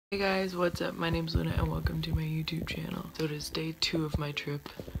Hey guys, what's up? My name's Luna and welcome to my YouTube channel. So it is day 2 of my trip,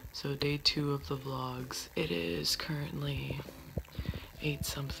 so day 2 of the vlogs. It is currently 8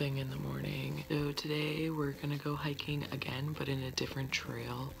 something in the morning. So today we're gonna go hiking again, but in a different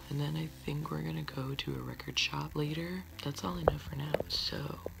trail. And then I think we're gonna go to a record shop later. That's all I know for now.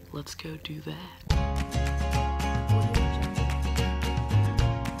 So let's go do that.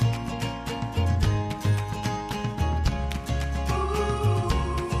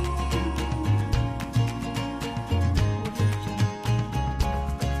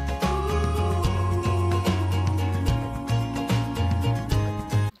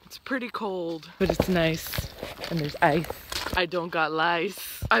 Pretty cold, but it's nice, and there's ice. I don't got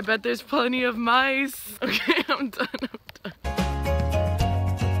lice. I bet there's plenty of mice. Okay, I'm done.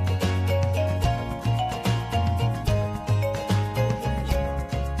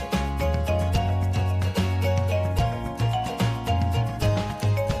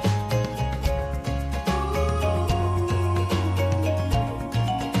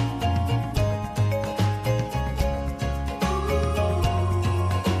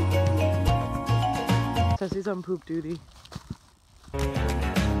 Cessie's on poop duty. Oh,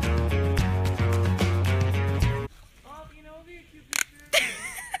 you know, it'd be a cute picture.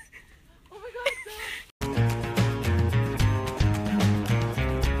 Oh my god,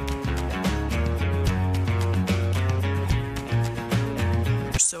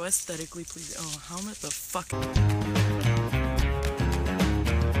 stop. So aesthetically pleasing. Oh, how am I the fuck?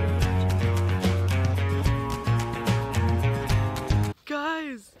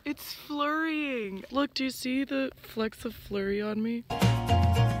 Guys, it's flurrying. Look, do you see the flecks of flurry on me?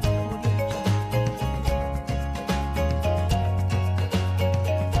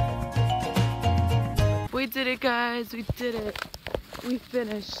 We did it, guys. We did it. We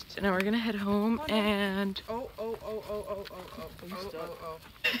finished. Now we're gonna head home and...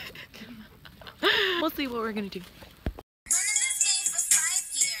 We'll see what we're gonna do.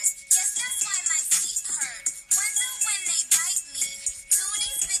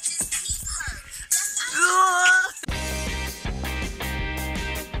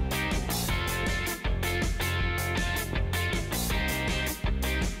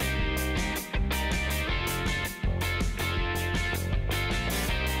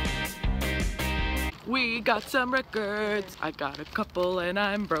 We got some records. I got a couple and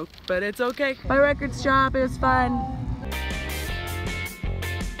I'm broke, but it's okay. My records shop is fun.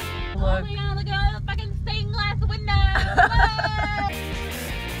 Look. Oh my god, look at all the fucking stained glass windows!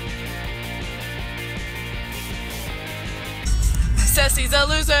 Cessie's a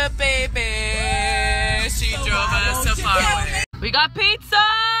loser, baby. She drove us so far away. We got pizza!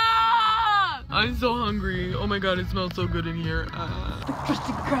 I'm so hungry. Oh my god, it smells so good in here. The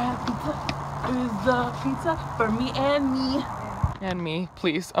Krusty Krab pizza is the pizza for me and me. And me,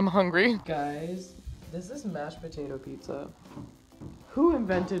 please. I'm hungry. Guys, this is mashed potato pizza. Who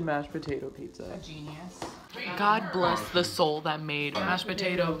invented mashed potato pizza? A genius. God bless the soul that made mashed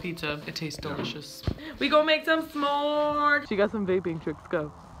potato pizza. It tastes delicious. We gonna make some s'mores. She got some vaping tricks.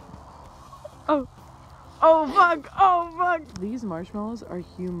 Go. Oh. Oh fuck. Oh fuck. These marshmallows are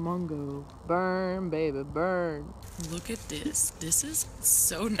humongo. Burn, baby, burn. Look at this. This is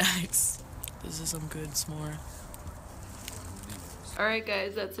so nice. This is some good s'more. Alright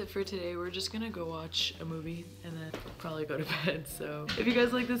guys, that's it for today. We're just gonna go watch a movie and then probably go to bed. So if you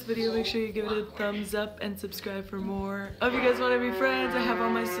guys like this video, make sure you give it a thumbs up and subscribe for more. If you guys want to be friends, I have all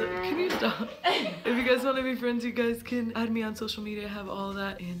my can you stop? If you guys want to be friends, you guys can add me on social media. I have all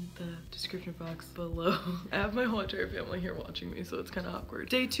that in the description box below. I have my whole entire family here watching me, so it's kind of awkward.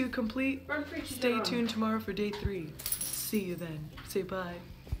 Day 2 complete. Stay tuned tomorrow for day 3. See you then. Say bye.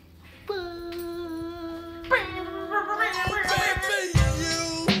 Bye.